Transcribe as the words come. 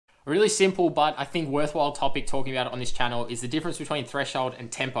A really simple, but I think worthwhile topic talking about it on this channel is the difference between threshold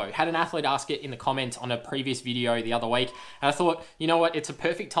and tempo. Had an athlete ask it in the comments on a previous video the other week, and I thought, you know what, it's a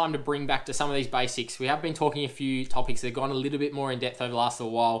perfect time to bring back to some of these basics. We have been talking a few topics that have gone a little bit more in depth over the last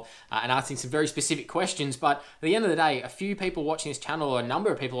little while and asking some very specific questions, but at the end of the day, a few people watching this channel, or a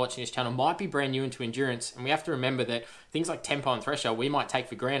number of people watching this channel, might be brand new into endurance, and we have to remember that things like tempo and threshold we might take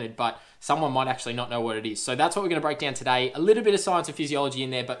for granted, but someone might actually not know what it is. So that's what we're going to break down today. A little bit of science and physiology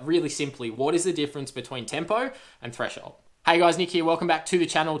in there, but really simply, what is the difference between tempo and threshold? Hey guys, Nick here. Welcome back to the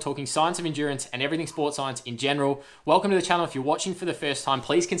channel, talking science of endurance and everything sports science in general. Welcome to the channel. If you're watching for the first time,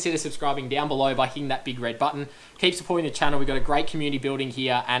 please consider subscribing down below by hitting that big red button. Keep supporting the channel. We've got a great community building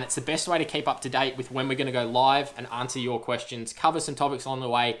here, and it's the best way to keep up to date with when we're going to go live and answer your questions, cover some topics on the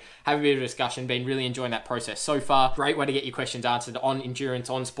way, have a bit of a discussion. Been really enjoying that process so far. Great way to get your questions answered on endurance,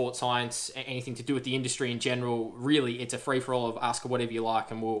 on sports science, anything to do with the industry in general. Really, it's a free-for-all of ask whatever you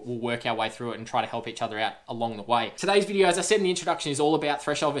like, and we'll work our way through it and try to help each other out along the way. Today's video, as I said in the introduction, is all about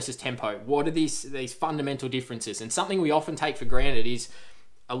threshold versus tempo. What are these fundamental differences? And something we often take for granted is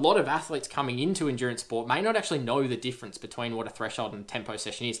a lot of athletes coming into endurance sport may not actually know the difference between what a threshold and tempo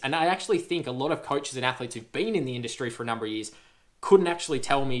session is. And I actually think a lot of coaches and athletes who've been in the industry for a number of years couldn't actually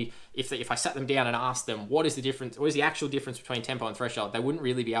tell me if I sat them down and asked them what is the difference, what is the actual difference between tempo and threshold. They wouldn't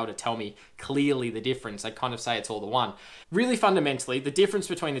really be able to tell me clearly the difference. They'd kind of say it's all the one. Really fundamentally, the difference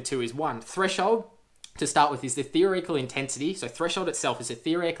between the two is one, threshold, to start with, is the theoretical intensity. So threshold itself is a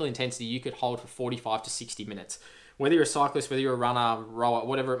theoretical intensity you could hold for 45 to 60 minutes. Whether you're a cyclist, whether you're a runner, rower,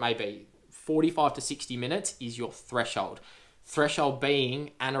 whatever it may be, 45 to 60 minutes is your threshold. Threshold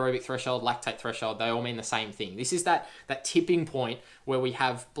being anaerobic threshold, lactate threshold, they all mean the same thing. This is that tipping point where we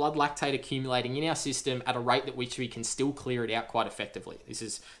have blood lactate accumulating in our system at a rate at which we can still clear it out quite effectively. This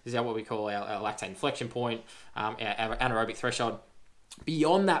is what we call our lactate inflection point, our anaerobic threshold.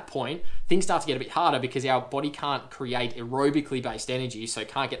 Beyond that point, things start to get a bit harder because our body can't create aerobically based energy, so it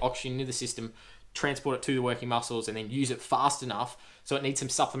can't get oxygen into the system, transport it to the working muscles, and then use it fast enough. So it needs some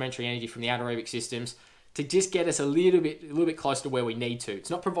supplementary energy from the anaerobic systems to just get us a little bit closer to where we need to. It's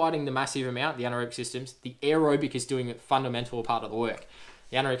not providing the massive amount, the anaerobic systems. The aerobic is doing a fundamental part of the work.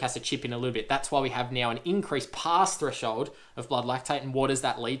 The anaerobic has to chip in a little bit. That's why we have now an increase past threshold of blood lactate. And what does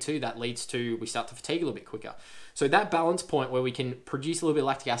that lead to? That leads to we start to fatigue a little bit quicker. So that balance point where we can produce a little bit of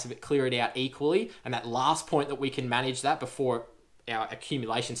lactic acid but clear it out equally, and that last point that we can manage that before our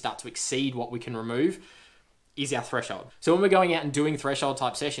accumulation starts to exceed what we can remove, is our threshold. So when we're going out and doing threshold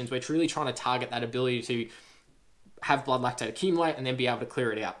type sessions, we're truly trying to target that ability to have blood lactate accumulate and then be able to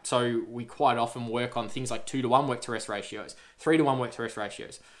clear it out. So we quite often work on things like 2-to-1 work to rest ratios, 3-to-1 work to rest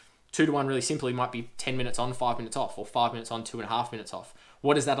ratios. 2-to-1 really simply might be 10 minutes on, 5 minutes off, or 5 minutes on, 2.5 minutes off.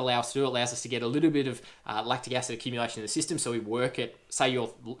 What does that allow us to do? It allows us to get a little bit of lactic acid accumulation in the system. So we work at, say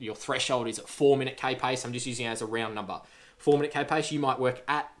your threshold is at 4-minute K pace. I'm just using it as a round number. 4-minute K pace, you might work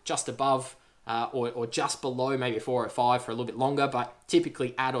at just above or just below, maybe 4 or 5 for a little bit longer, but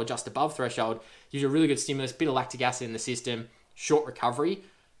typically at or just above threshold gives you a really good stimulus, bit of lactic acid in the system, short recovery,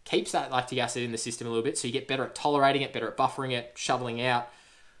 keeps that lactic acid in the system a little bit, so you get better at tolerating it, better at buffering it, shuttling out,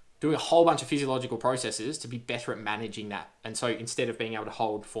 doing a whole bunch of physiological processes to be better at managing that. And so instead of being able to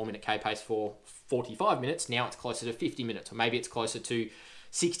hold 4-minute K pace for 45 minutes, now it's closer to 50 minutes, or maybe it's closer to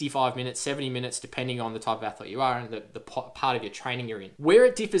 65 minutes, 70 minutes, depending on the type of athlete you are and the part of your training you're in. Where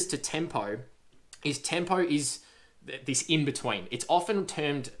it differs to tempo is this in-between. It's often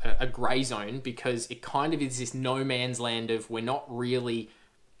termed a gray zone because it kind of is this no man's land of we're not really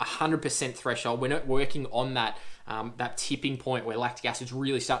 100% threshold. We're not working on that tipping point where lactic acid's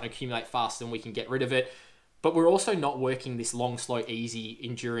really starting to accumulate faster than we can get rid of it. But we're also not working this long, slow, easy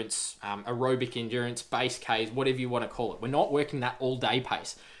endurance, aerobic endurance, base Ks, whatever you want to call it. We're not working that all-day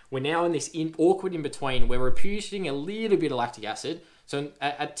pace. We're now in this awkward in-between where we're producing a little bit of lactic acid. So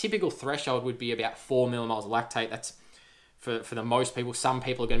a typical threshold would be about 4 millimoles of lactate. That's for the most people. Some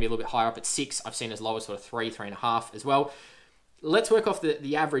people are going to be a little bit higher up at 6. I've seen as low as sort of 3.5 as well. Let's work off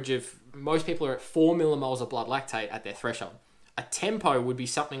the average of most people are at 4 millimoles of blood lactate at their threshold. A tempo would be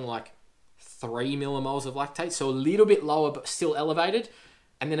something like 3 millimoles of lactate, so a little bit lower but still elevated.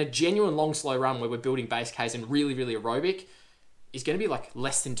 And then a genuine long, slow run where we're building base Ks and really, really aerobic is going to be like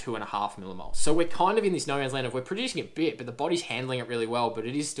less than 2.5 millimoles. So we're kind of in this no man's land of we're producing a bit, but the body's handling it really well, but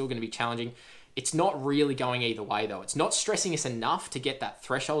it is still going to be challenging. It's not really going either way though. It's not stressing us enough to get that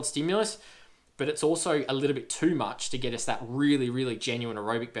threshold stimulus, but it's also a little bit too much to get us that really, really genuine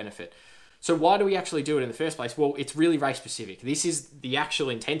aerobic benefit. So why do we actually do it in the first place? Well, it's really race specific. This is the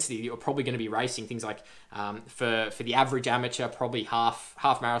actual intensity that you're probably going to be racing. Things like for the average amateur, probably half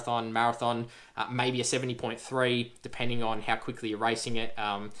marathon, maybe a 70.3, depending on how quickly you're racing it.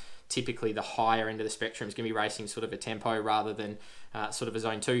 Typically, the higher end of the spectrum is going to be racing sort of a tempo rather than sort of a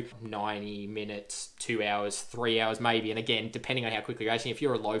zone 2. 90 minutes, 2 hours, 3 hours maybe. And again, depending on how quickly you're racing, if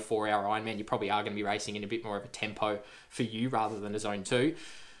you're a low 4-hour Ironman, you probably are going to be racing in a bit more of a tempo for you rather than a zone 2.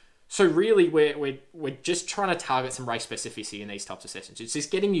 So really, we're just trying to target some race specificity in these types of sessions. It's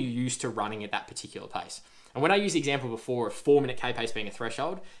just getting you used to running at that particular pace. And when I used the example before of 4-minute K pace being a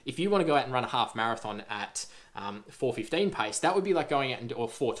threshold, if you want to go out and run a half marathon at 4:15 pace, that would be like going out and or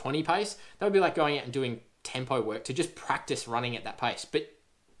 4:20 pace. That would be like going out and doing tempo work to just practice running at that pace. But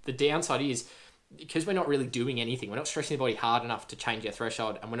the downside is, because we're not really doing anything, we're not stressing the body hard enough to change our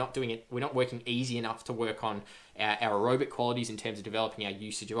threshold, and we're not working easy enough to work on our aerobic qualities in terms of developing our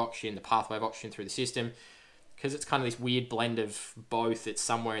usage of oxygen, the pathway of oxygen through the system, because it's kind of this weird blend of both. It's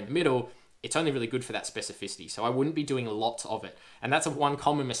somewhere in the middle. It's only really good for that specificity. So I wouldn't be doing lots of it. And that's one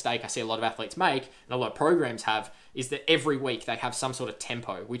common mistake I see a lot of athletes make, and a lot of programs have, is that every week they have some sort of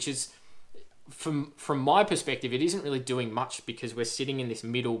tempo, which is, from my perspective, it isn't really doing much, because we're sitting in this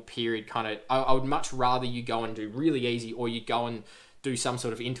middle period kind of. I would much rather you go and do really easy, or you go and do some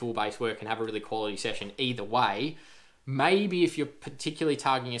sort of interval-based work and have a really quality session. Either way, maybe if you're particularly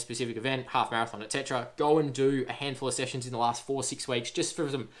targeting a specific event, half marathon, etc., go and do a handful of sessions in the last 4-6 weeks just for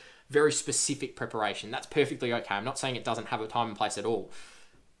some very specific preparation. That's perfectly okay. I'm not saying it doesn't have a time and place at all.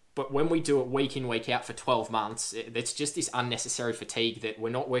 But when we do it week in, week out for 12 months, it's just this unnecessary fatigue that we're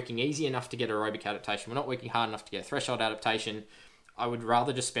not working easy enough to get aerobic adaptation. We're not working hard enough to get a threshold adaptation. I would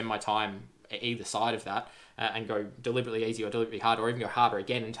rather just spend my time either side of that and go deliberately easy or deliberately hard, or even go harder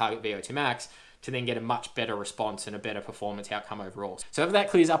again and target VO2 max, to then get a much better response and a better performance outcome overall. So if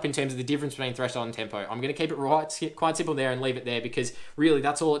that clears up in terms of the difference between threshold and tempo, I'm going to keep it quite simple there and leave it there, because really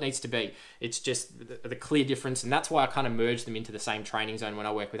that's all it needs to be. It's just the clear difference, and that's why I kind of merge them into the same training zone when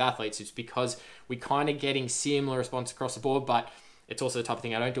I work with athletes. It's because we kind of getting similar response across the board, but it's also the type of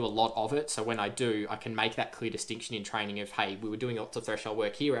thing I don't do a lot of it. So when I do, I can make that clear distinction in training of, hey, we were doing lots of threshold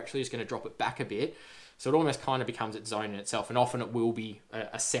work here, we're actually just going to drop it back a bit. So it almost kind of becomes its zone in itself, and often it will be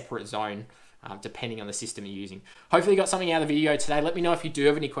a separate zone depending on the system you're using. Hopefully you got something out of the video today. Let me know if you do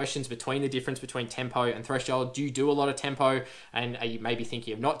have any questions between the difference between tempo and threshold. Do you do a lot of tempo, and are you maybe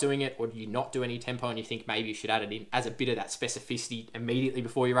thinking of not doing it, or do you not do any tempo and you think maybe you should add it in as a bit of that specificity immediately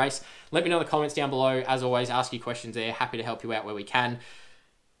before you race? Let me know in the comments down below. As always, ask your questions there. Happy to help you out where we can.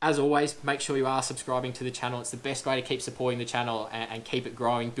 As always, make sure you are subscribing to the channel. It's the best way to keep supporting the channel and keep it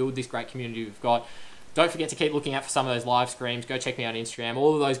growing, build this great community we've got. Don't forget to keep looking out for some of those live streams. Go check me out on Instagram.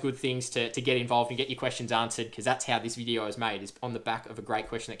 All of those good things to get involved and get your questions answered, because that's how this video is made, is on the back of a great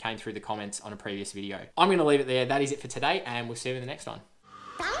question that came through the comments on a previous video. I'm going to leave it there. That is it for today, and we'll see you in the next one.